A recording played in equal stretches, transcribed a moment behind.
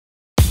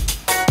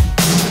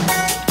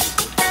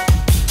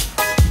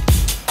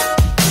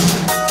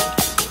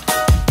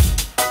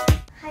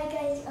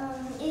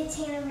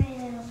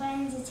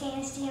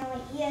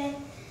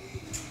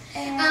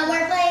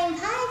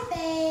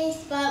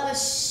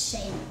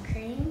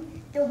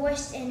the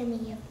worst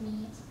enemy of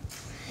me.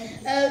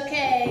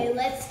 Okay,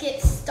 let's get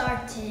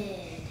started.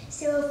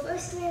 So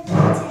first we're going to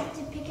have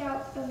to pick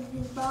out from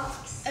the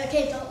box.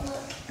 Okay, don't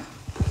look.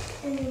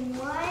 And then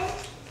 1,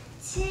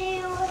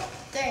 2,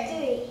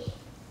 3.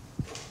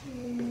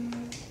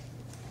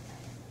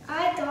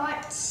 I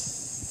got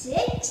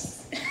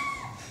 6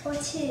 or 2.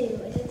 Is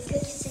it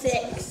 6?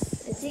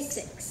 6.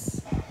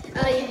 6.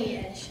 Oh,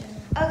 yeah, sure.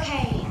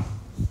 Okay.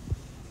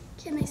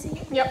 Can I see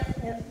it? Yep.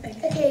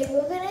 Okay,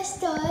 we're gonna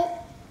start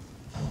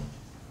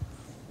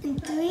in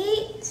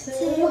 3, 2,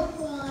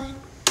 1.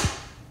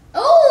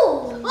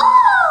 Oh!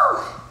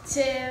 Oh!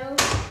 2.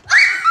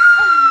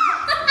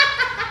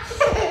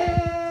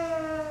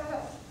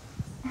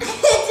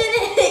 It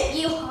didn't hit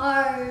you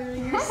hard.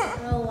 You're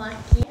so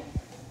lucky.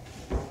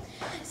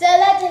 So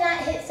that did not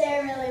hit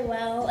Sarah really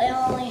well. It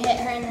only hit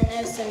her in the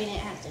nose, so we didn't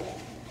have to do it.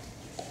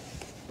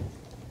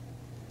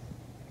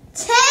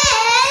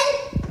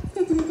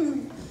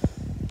 10!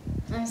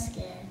 I'm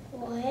scared.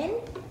 1,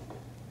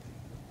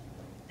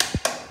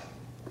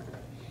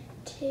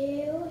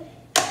 2,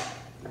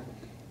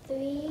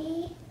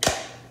 3,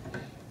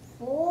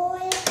 4,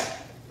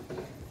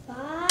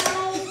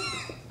 5,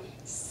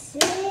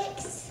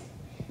 6,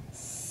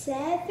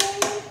 7,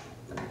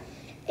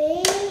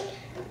 8,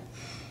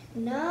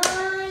 9,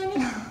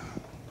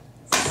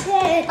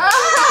 10.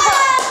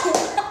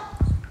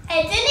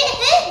 It didn't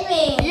hit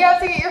me. You have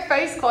to get your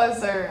face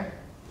closer.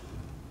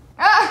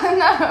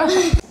 Ah, no.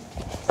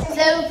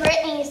 So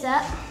Brittany's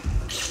up.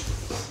 She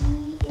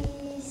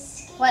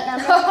is. What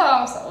number?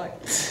 Oh, I'm so lucky.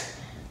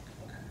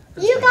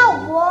 You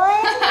got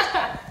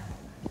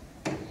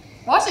 1.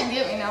 Watch it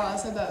get me now that I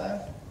said that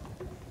though.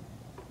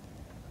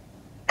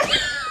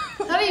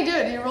 How do you do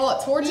it? Do you roll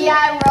it towards you? Yeah,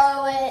 I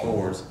roll it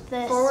Forwards.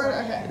 this Forward? way.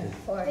 Okay.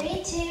 Forward.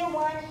 3, 2,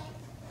 1.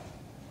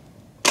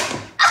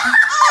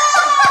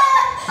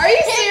 Are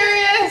you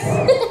serious?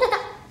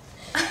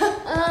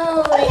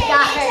 Oh, we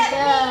got her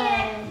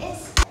good.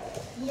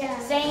 Yeah.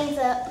 Zane's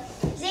up.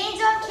 Zane's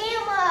on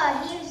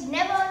camera. He was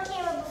never on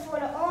camera before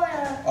the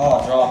owner.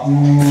 Oh, drop.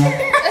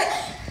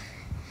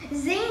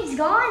 Zane's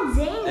gone.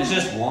 Zane. It's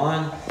just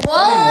one. One.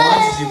 How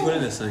many ones did you put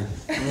in this thing?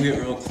 I'm gonna get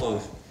real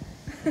close.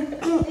 3, 2.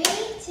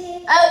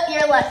 Oh,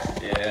 you're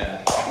lucky.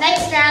 Yeah.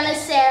 Next round is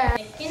Sarah.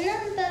 Pick a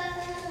number.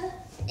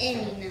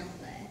 Any number.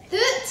 13.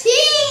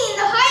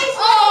 The highest.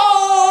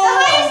 Oh! The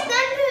highest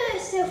number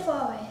so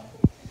far.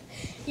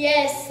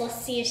 Yes, let's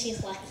see if she's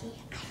lucky.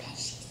 I bet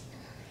she's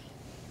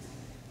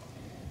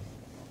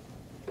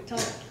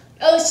not.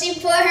 Oh, she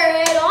put her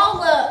head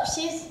all up.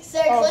 She's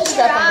Sarah, close she's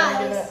your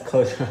definitely gonna eyes. do it.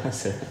 Close your eyes,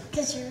 Sarah.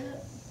 Cause you're up.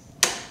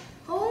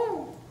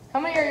 Oh. How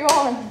many are you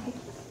on?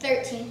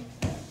 13.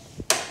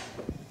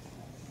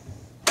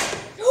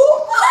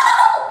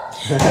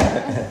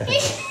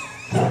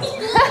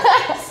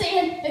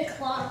 Santa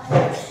Claus.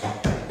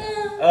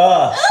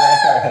 Oh,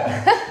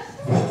 Sarah.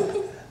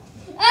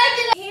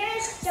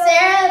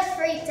 Sarah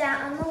freaked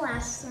out on the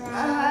last round.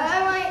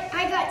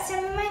 I got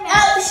some in my mouth.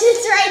 Oh,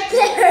 she's right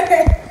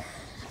there.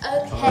 Oh,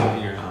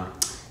 Okay. you're not.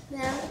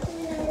 Now,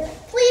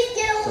 please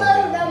get a So low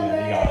good. number.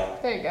 Yeah, you got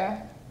it. There you go.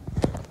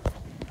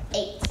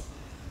 8.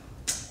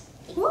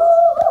 Woo!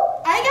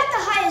 I got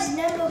the highest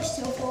number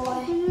so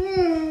far. 3,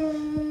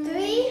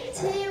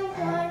 2,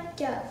 1,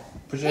 go.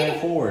 Put your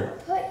head forward.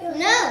 Put your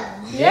No.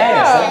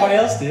 Yeah, somebody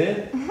else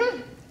did.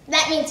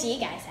 That means you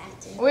guys have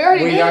to. We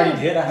already We did. already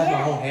did. I had my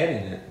Yeah. whole head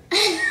in it.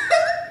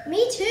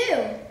 Me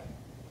too.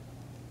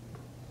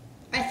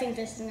 I think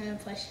this is going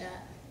to push up.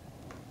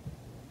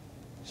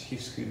 She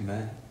keeps scooting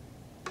back.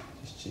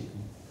 She's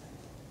cheating.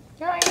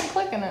 You're not even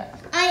clicking it.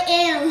 I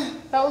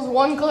am. That was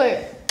one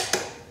click.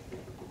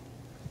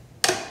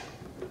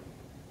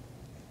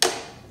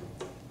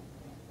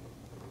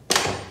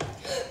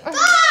 I'm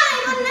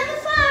number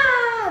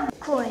 5.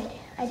 Good.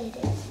 I did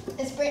it.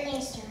 It's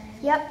Brittany's turn.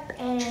 Yep.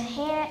 And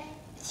Hannah,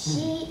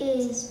 she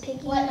is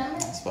picking. What number?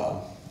 That's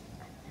Bob.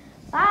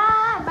 5.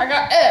 I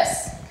got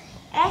S.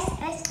 S.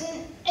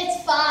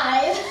 It's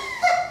 5.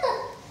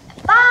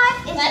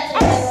 5 is That's a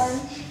S. good one.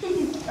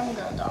 I'm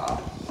gonna die.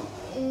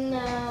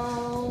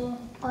 No.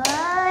 1,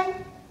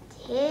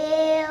 2.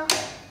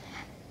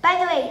 By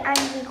the way,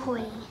 I'm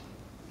recording.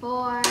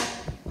 4,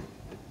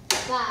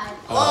 5.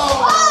 Oh!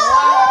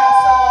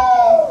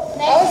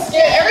 Next I was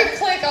scared. Every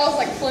click, I was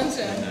like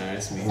flinching. No,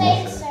 it's me.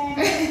 Safe turn.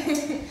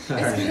 It's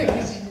gonna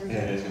get you. Yeah,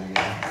 it is gonna be.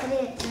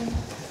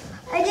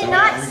 I did So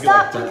not we get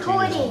stop 13 or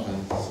recording.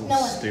 something. Some No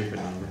one. stupid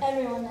number.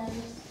 Everyone knows.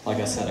 Like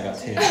I said, I got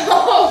 10.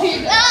 Oh,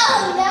 you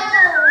Oh, no.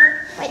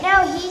 Right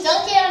now, he's.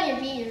 Don't get on your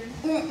beard.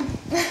 Here.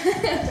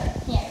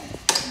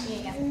 Here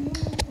you go.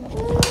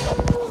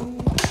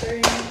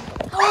 Three. Here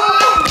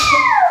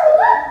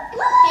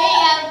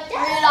you go.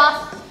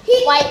 Rudolph.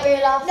 White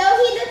Rudolph. No,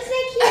 he looks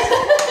like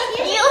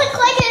You look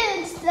like a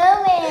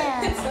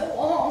snowman. It's so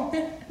long.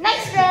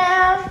 Next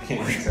round.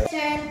 Can't tell.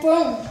 Turn.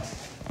 Boom.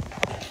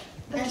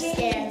 I'm Okay,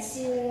 scared. let's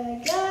see what I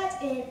got.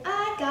 And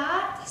I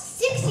got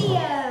 60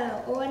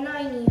 or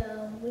 90.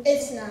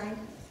 It's 9.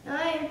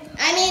 9.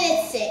 I mean,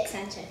 it's 6,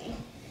 I'm checking.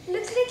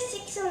 Looks like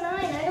 6 or 9.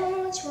 I don't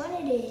know which one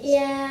it is.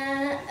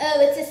 Yeah. Oh,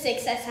 it's a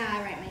 6. That's how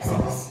I write my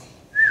 6.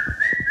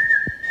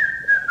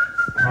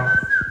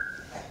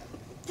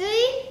 3,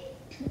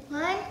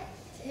 1,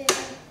 2.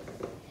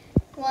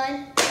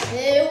 1,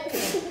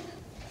 2.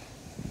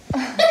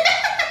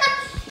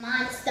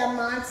 Monster,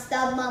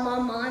 monster, mama,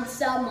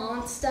 monster,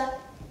 monster.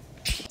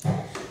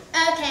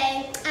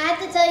 Okay, I have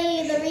to tell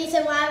you the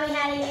reason why we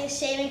had to use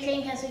shaving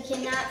cream because we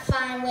cannot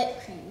find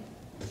whipped cream.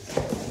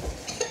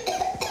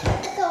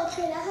 Go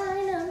to the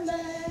high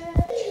number.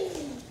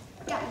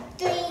 Got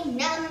 3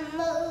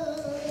 numbers.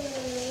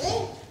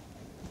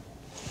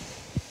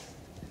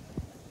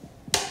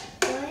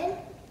 1,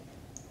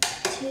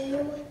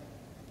 2,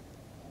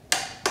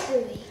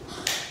 3.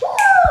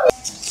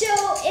 So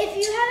if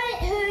you haven't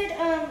heard,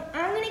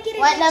 I'm gonna get a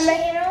What new number?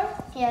 channel.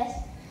 Yes.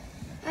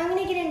 I'm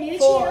gonna get a new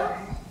 4. channel,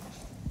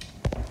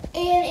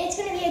 and it's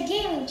gonna be a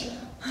gaming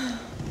channel.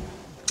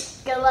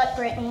 Good luck,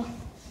 Brittany.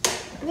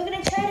 We're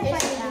gonna try to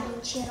Here's find the a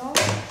gaming channel.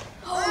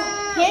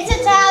 Here's the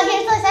towel,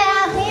 here's the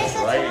towel, here's the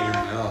Right in your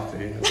towel. mouth,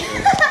 dude.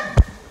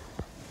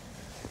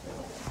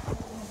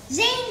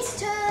 Zane's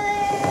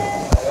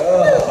turn.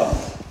 Oh.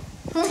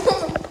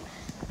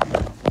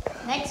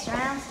 Next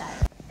round start.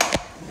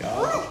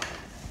 God.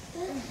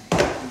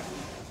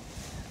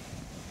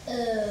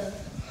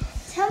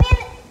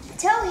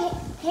 Tell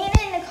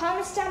Hannah in the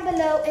comments down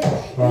below if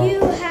you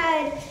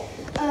had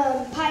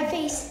pie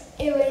face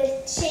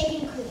with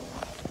shaving cream.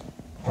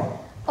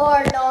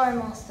 Or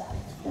normal stuff.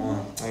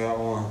 One. I got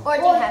one. Or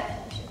do you have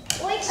potion?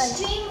 Or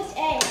extreme with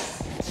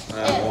eggs. I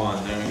have one.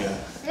 There we go.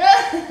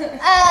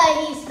 Ah,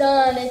 he's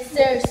done. It's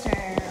Sarah's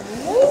turn.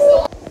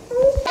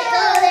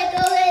 Let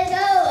go.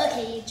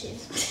 Okay, you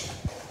choose.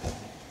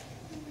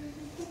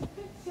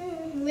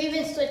 We've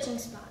been switching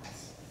spots.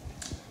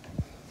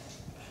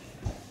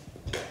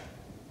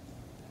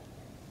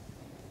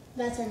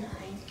 That's a 9.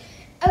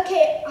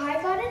 Okay,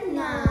 I got a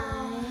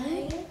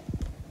 9.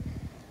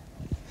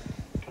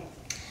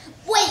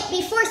 Wait,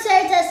 before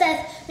Sarah does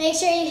that, make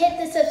sure you hit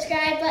the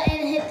subscribe button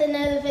and hit the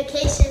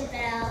notification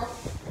bell.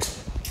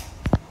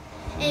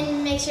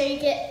 And make sure you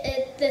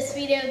get this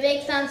video a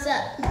big thumbs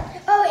up.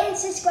 Oh, and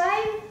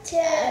subscribe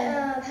to,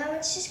 how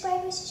much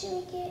subscribers should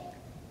we get?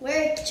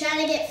 We're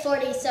trying to get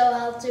 40, so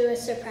I'll do a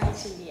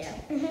surprise video.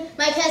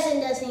 My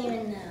cousin doesn't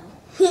even know.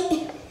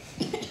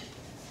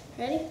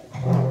 Ready?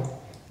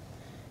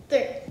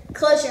 3.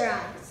 Close your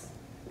eyes.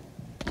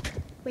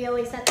 We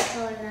always have to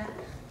color that.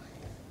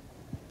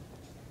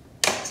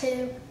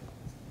 2.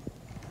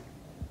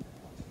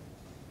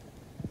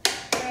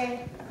 3.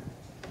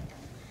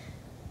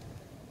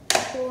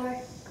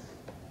 4.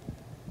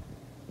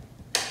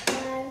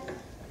 5.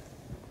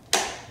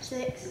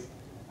 6.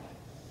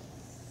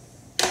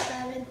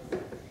 7.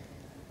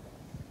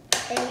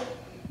 8.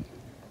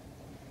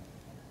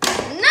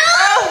 No!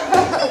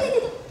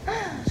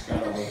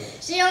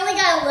 She only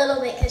got a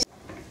little bit because.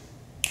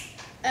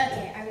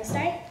 Okay, are we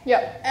starting?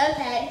 Yep.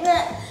 Okay.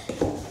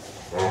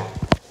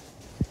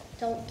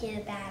 Don't get a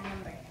bad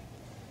number.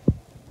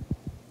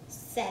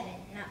 7,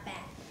 not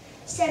bad.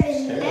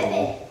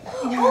 7-Eleven.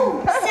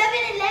 Oh,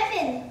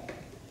 7-Eleven.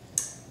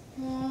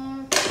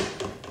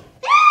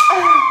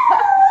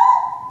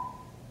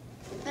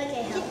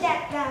 Okay, help. Get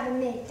that gotta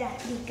make that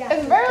be It's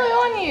gotta. barely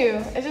on you.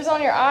 It's just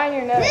on your eye and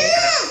your nose.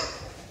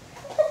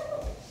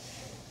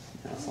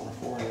 That's on the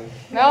forehead.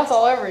 Now it's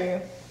all over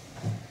you.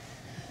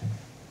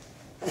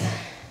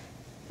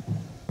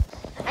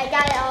 I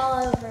got it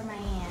all over my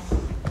hand.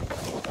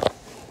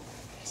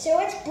 So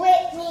it's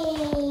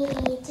Brittany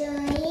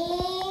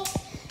doing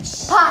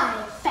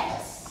Pie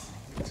face.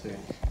 2.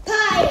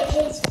 pie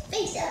his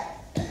face up.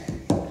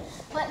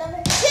 What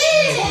number? 2!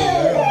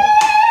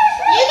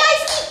 You guys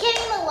keep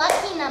getting the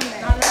lucky number. I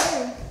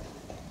know.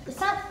 It's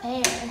not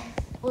fair.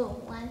 Ooh,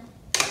 1,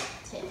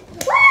 2.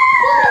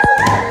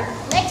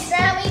 Next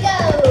round we go.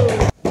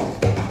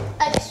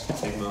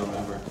 Take my own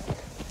number.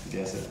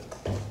 Guess it.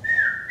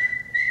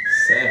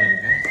 7,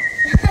 guys.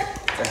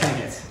 Dang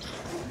it.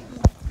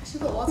 I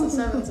should put lots of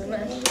 7s in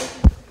there.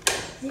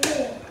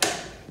 0.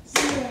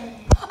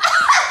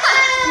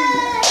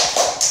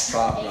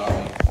 Top dog.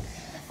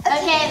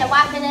 Okay, they're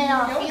wiping it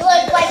off. You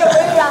look like a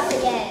Rudolph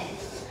again.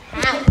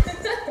 Ow.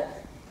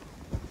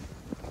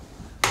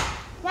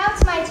 Now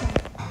it's my turn.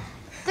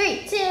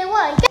 3, 2, 1.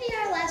 Go.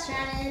 Our last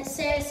round and it's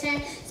Sarah's turn.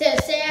 So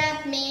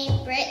Sarah,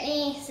 me,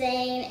 Brittany,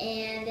 Zane,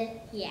 and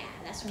yeah,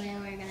 that's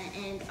when we're gonna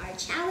end our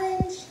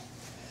challenge.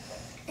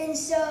 And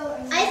so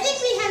I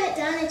think we haven't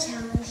done a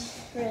challenge,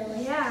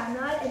 really. yeah,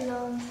 not in a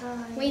long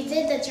time. We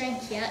did the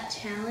drink yet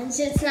challenge.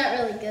 It's not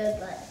really good,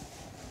 but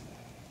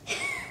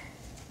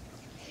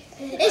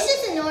it's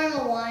just a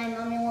normal one.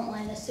 Mommy won't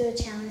let us do a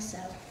challenge, so.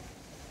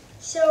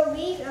 So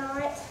we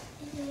got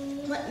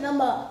What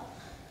number?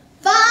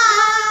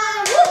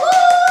 5!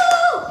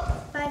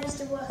 Woohoo! 5 is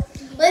the one.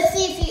 Let's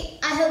see if you.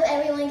 I hope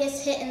everyone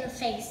gets hit in the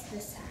face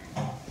this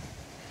time.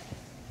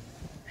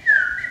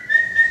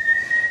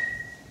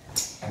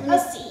 Let me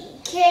see.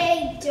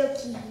 Okay,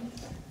 dokie.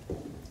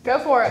 Go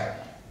for it.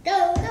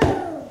 Go,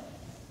 go.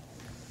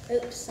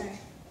 Oops, sorry.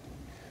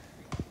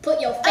 Put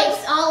your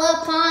face all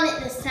up on it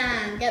this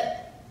time. Go.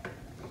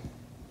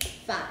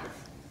 5.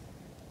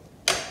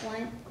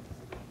 1,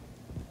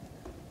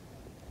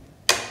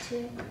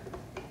 2,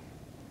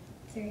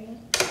 3,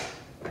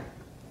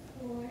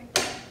 4.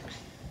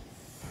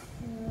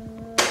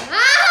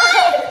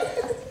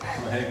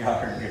 They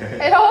got her good.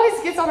 It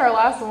always gets on her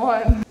last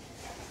one.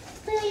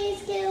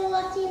 Please get a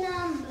lucky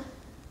number.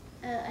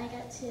 Oh, I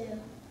got 2.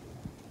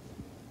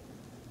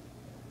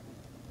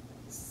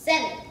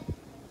 7.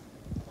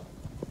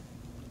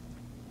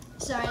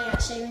 Sorry, I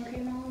got shaving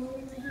cream all over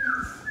my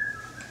hands.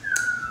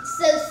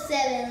 So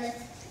 7.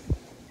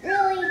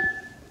 Really?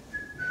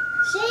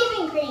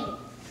 Shaving cream.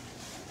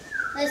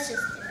 Let's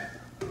just do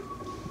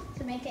it.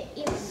 To make it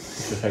even.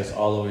 Put your face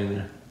all the way in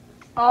there.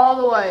 All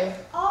the way.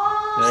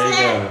 Oh, There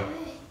you go.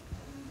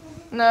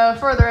 No,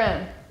 further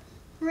in.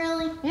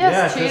 Really?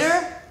 Yes, Yeah,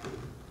 cheater.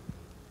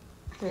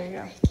 There you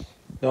go.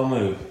 Don't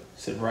move.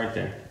 Sit right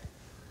there.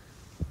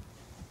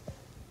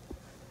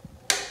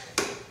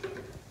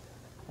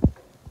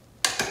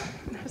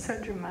 That's so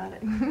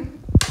dramatic.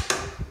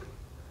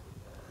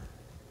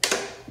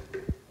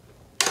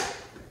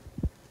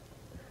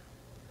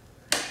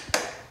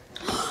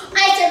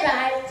 I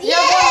survived. You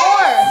have one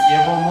more. You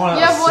have one more. You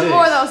have one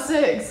more. That was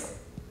 6.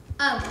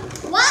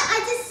 What? I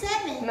did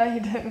 7. No, you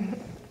didn't.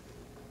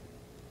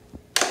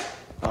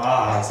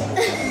 Ah, that's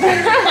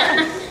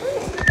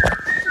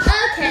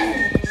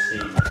Okay.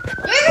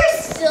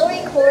 You're still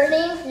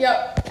recording? Yep.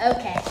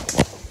 Okay.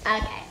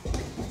 Okay.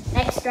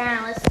 Next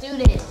round, let's do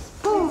this.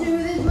 Let's do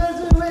this. Let's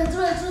do it. Let's do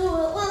it.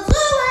 Let's do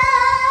it.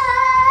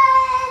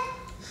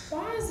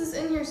 Why is this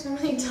in here so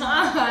many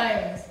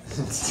times?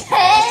 Just do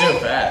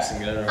it fast and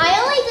get it over. I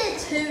only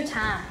did 2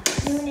 times.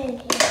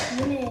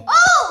 unit.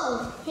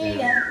 Oh! Here you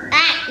go.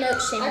 Ah, no,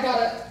 shame. I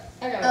got it.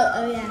 I got it.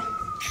 Oh, yeah.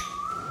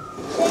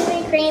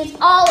 Shaving creams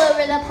all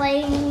over the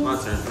place. My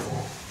turn.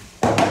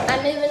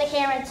 I'm moving the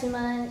camera too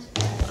much.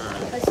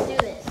 Alright. Let's do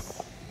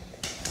this.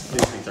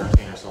 Please be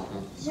 13 or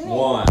something.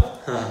 1.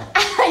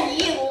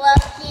 You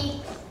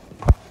lucky.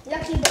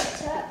 Lucky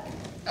but up.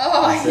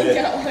 Oh, That's you it.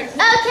 got like.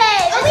 Okay,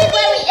 this is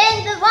where we end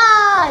the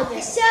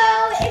vlog. So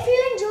if you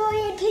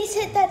enjoyed, please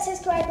hit that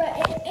subscribe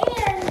button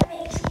and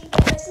make sure you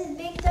give us a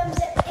big thumbs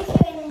up if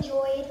you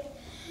enjoyed.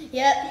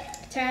 Yep.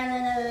 Turn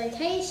on the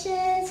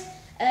notifications.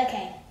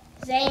 Okay.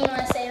 Zane, you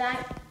want to say bye?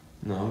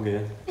 No, I'm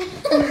good.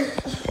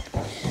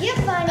 You're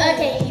funny.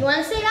 Okay, you want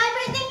to say bye,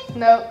 Brittany?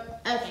 Nope.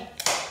 Okay.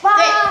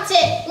 Bye. 3,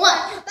 2, 1.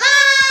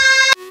 Bye!